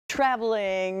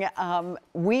traveling,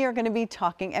 we are going to be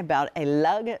talking about a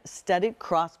lug-studded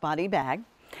crossbody bag.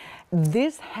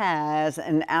 This has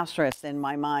an asterisk in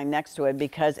my mind next to it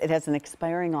because it has an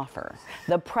expiring offer.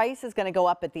 The price is going to go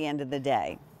up at the end of the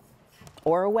day,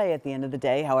 or away at the end of the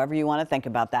day, however you want to think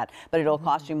about that. But it'll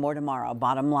cost you more tomorrow,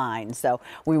 bottom line. So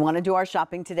we want to do our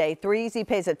shopping today. 3 easy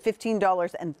pays at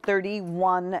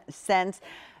 $15.31.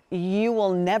 You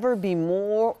will never be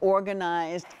more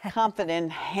organized,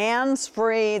 confident,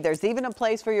 hands-free. There's even a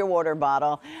place for your water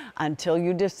bottle until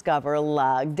you discover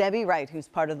Lug. Debbie Wright, who's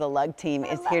part of the Lug team,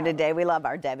 is here today. We love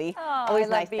our Debbie. Oh, always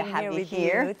nice to have you with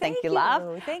here. You. Thank you,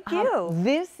 love. Thank you.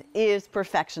 This is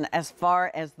perfection as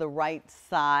far as the right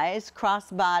size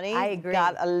crossbody. I agree.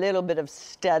 Got a little bit of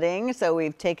studding, so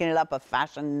we've taken it up a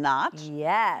fashion notch.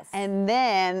 Yes. And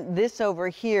then this over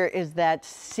here is that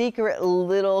secret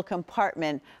little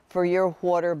compartment for your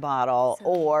water bottle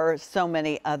or so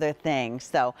many other things.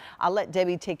 So I'll let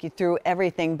Debbie take you through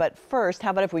everything, but first,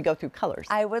 how about if we go through colors?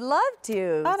 I would love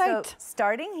to. All right. So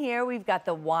starting here, we've got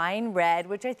the wine red,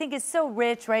 which I think is so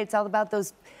rich, right? It's all about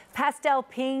those pastel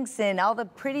pinks and all the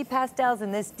pretty pastels,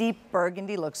 and this deep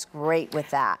burgundy looks great with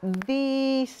that.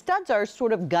 The studs are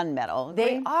sort of gunmetal.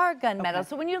 They are gunmetal.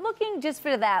 So when you're looking just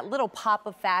for that little pop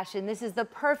of fashion, this is the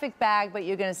perfect bag, but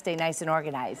you're gonna stay nice and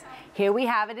organized. Here we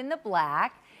have it in the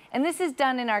black. And this is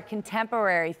done in our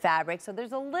contemporary fabric, so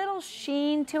there's a little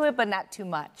sheen to it, but not too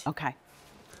much. Okay.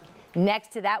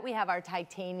 Next to that, we have our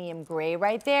titanium gray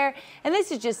right there. And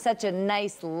this is just such a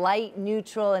nice light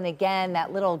neutral, and again,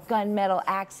 that little gunmetal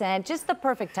accent, just the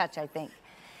perfect touch, I think.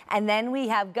 And then we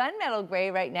have gunmetal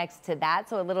gray right next to that,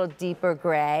 so a little deeper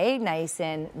gray, nice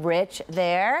and rich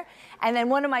there. And then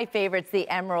one of my favorites, the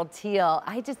emerald teal.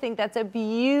 I just think that's a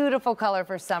beautiful color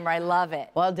for summer. I love it.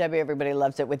 Well, Debbie, everybody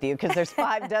loves it with you because there's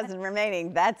 5 dozen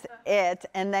remaining. That's it.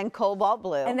 And then cobalt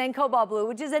blue. And then cobalt blue,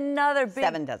 which is another big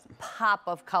 7 dozen. pop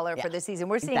of color for this season.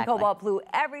 We're seeing exactly. cobalt blue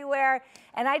everywhere.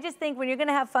 And I just think when you're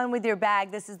gonna have fun with your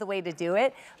bag, this is the way to do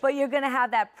it. But you're gonna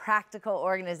have that practical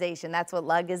organization. That's what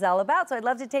Lug is all about. So I'd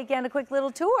love to take you on a quick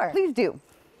little tour. Please do.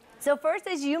 So first,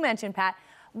 as you mentioned, Pat,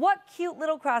 what cute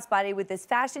little crossbody with this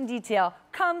fashion detail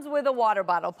comes with a water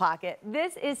bottle pocket.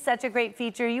 This is such a great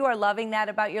feature. You are loving that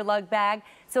about your Lug bag.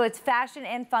 So it's fashion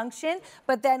and function,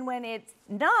 but then when it's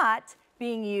not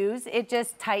being used, it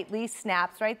just tightly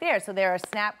snaps right there. So there are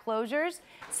snap closures,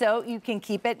 so you can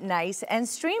keep it nice and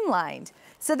streamlined.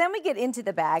 So then we get into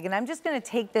the bag, and I'm just gonna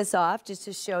take this off just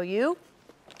to show you.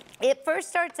 It first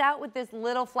starts out with this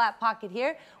little flat pocket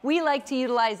here. We like to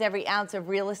utilize every ounce of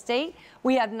real estate.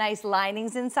 We have nice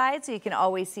linings inside, so you can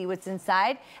always see what's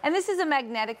inside. And this is a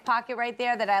magnetic pocket right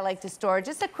there that I like to store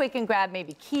just a quick and grab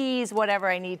maybe keys, whatever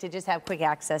I need to just have quick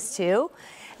access to.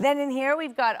 Then in here,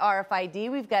 we've got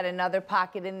RFID. We've got another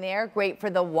pocket in there, great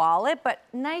for the wallet, but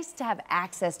nice to have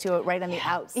access to it right on the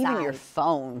outside. Even your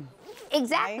phone.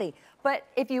 Exactly. Right? But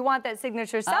if you want that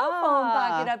signature cell phone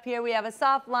pocket up here, we have a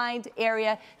soft lined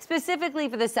area specifically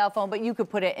for the cell phone, but you could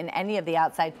put it in any of the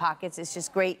outside pockets. It's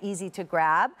just great, easy to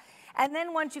grab. And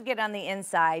then once you get on the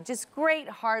inside, just great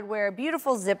hardware,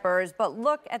 beautiful zippers, but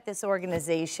look at this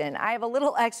organization. I have a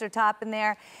little extra top in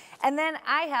there. And then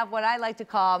I have what I like to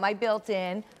call my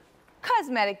built-in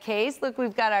cosmetic case. Look,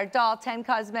 we've got our doll 10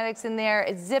 cosmetics in there.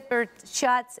 It zipper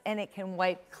shuts and it can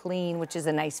wipe clean, which is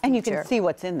a nice feature. And you can see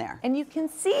what's in there. And you can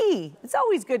see. It's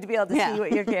always good to be able to see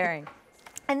what you're carrying.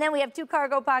 And then we have 2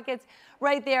 cargo pockets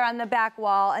right there on the back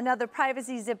wall, another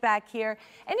privacy zip back here.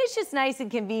 And it's just nice and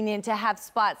convenient to have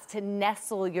spots to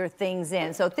nestle your things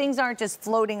in, so things aren't just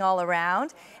floating all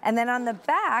around. And then on the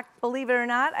back, believe it or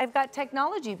not, I've got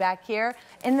technology back here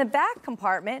in the back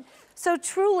compartment. So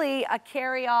truly a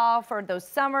carry-all for those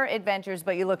summer adventures,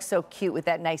 but you look so cute with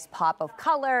that nice pop of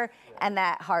color and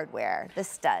that hardware, the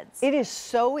studs. It is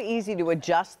so easy to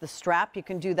adjust the strap. You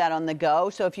can do that on the go.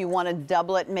 So if you want to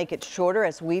double it and make it shorter,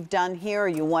 as we've done here, or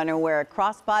you want to wear a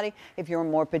crossbody, if you're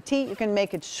more petite, you can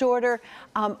make it shorter.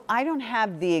 I don't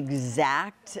have the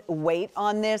exact weight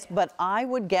on this, but I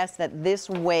would guess that this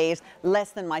weighs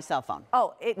less than my cell phone.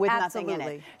 Oh, it with absolutely.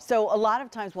 nothing in it. So a lot of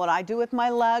times what I do with my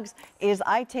lugs is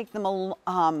I take them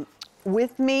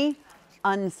with me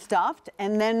unstuffed,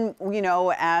 and then, you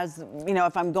know, as you know,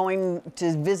 if I'm going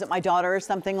to visit my daughter or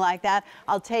something like that,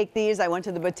 I'll take these. I went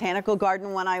to the botanical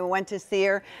garden when I went to see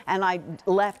her, and I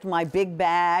left my big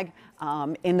bag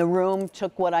in the room,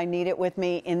 took what I needed with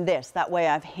me in this. That way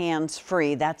I have hands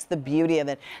free. That's the beauty of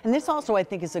it. And this also I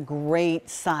think is a great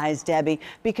size, Debbie,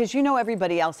 because you know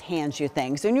everybody else hands you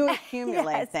things and you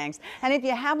accumulate Yes. things. And if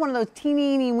you have one of those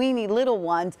teeny weeny little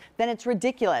ones, then it's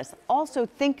ridiculous. Also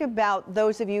think about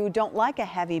those of you who don't like a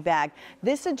heavy bag.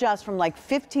 This adjusts from like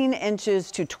 15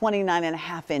 inches to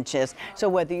 29.5 inches. So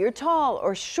whether you're tall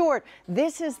or short,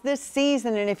 this is this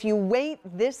season. And if you wait,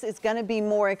 this is going to be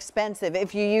more expensive.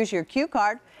 If you use your Q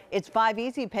card, it's 5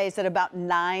 easy pays at about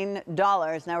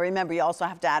 $9. Now remember, you also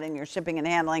have to add in your shipping and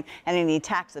handling and any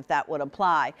tax if that would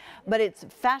apply. But it's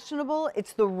fashionable.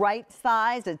 It's the right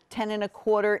size. It's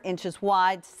 10.25 inches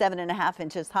wide, 7.5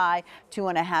 inches high,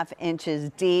 2.5 inches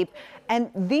deep. And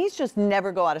these just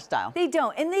never go out of style. They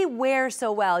don't, and they wear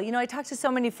so well. You know, I talk to so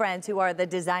many friends who are the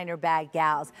designer bag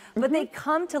gals, but they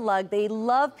come to Lug, they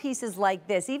love pieces like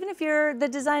this, even if you're the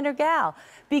designer gal,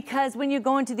 because when you're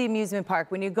going to the amusement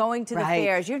park, when you're going to the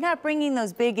fairs, you're not bringing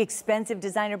those big, expensive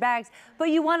designer bags, but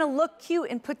you want to look cute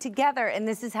and put together, and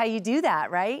this is how you do that,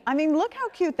 right? I mean, look how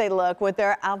cute they look with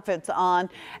their outfits on,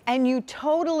 and you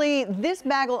totally, this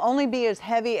bag will only be as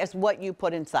heavy as what you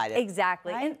put inside it.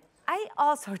 Exactly. Right? And I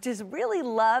also just really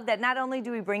love that not only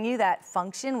do we bring you that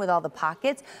function with all the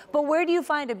pockets, but where do you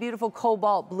find a beautiful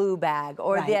cobalt blue bag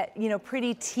or that, you know,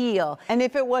 pretty teal? And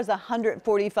if it was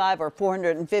 145 or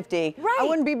 450, right. I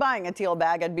wouldn't be buying a teal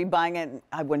bag. I'd be buying it.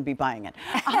 I wouldn't be buying it.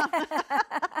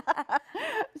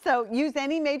 So use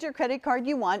any major credit card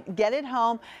you want, get it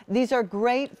home. These are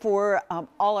great for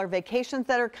all our vacations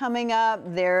that are coming up.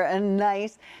 They're a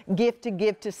nice gift to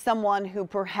give to someone who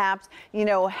perhaps, you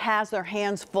know, has their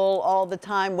hands full all the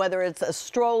time, whether it's a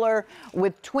stroller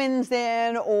with twins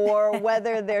in or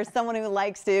whether there's someone who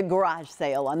likes to garage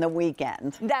sale on the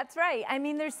weekend. That's right. I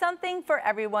mean, there's something for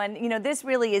everyone. You know, this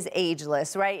really is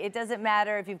ageless, right? It doesn't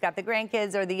matter if you've got the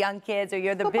grandkids or the young kids or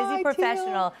you're the busy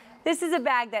professional. This is a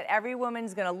bag that every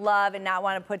woman's going to love and not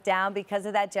want to put down because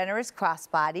of that generous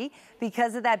crossbody,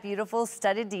 because of that beautiful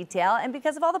studded detail, and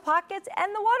because of all the pockets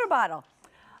and the water bottle.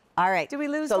 All right. Did we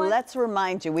lose so one? Let's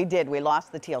remind you, we did. We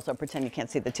lost the teal, so pretend you can't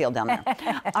see the teal down there.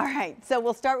 All right. So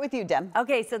we'll start with you, Deb.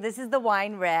 Okay, so this is the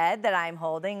wine red that I'm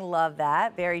holding. Love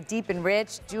that. Very deep and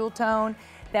rich, jewel tone.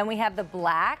 Then we have the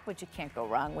black, which you can't go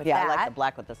wrong with that. Yeah, I like the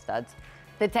black with the studs.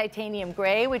 The titanium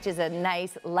gray, which is a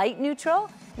nice light neutral.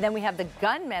 And then we have the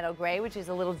gunmetal gray, which is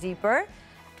a little deeper.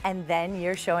 And then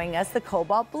you're showing us the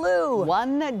cobalt blue.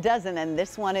 1 dozen, and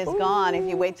this one is gone. If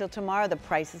you wait till tomorrow, the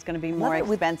price is going to be more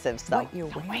expensive. So what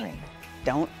you're wearing.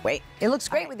 Don't wait. It looks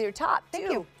great with your top, too.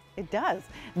 Thank you. It does.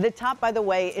 The top, by the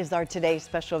way, is our today's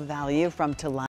special value from Tala.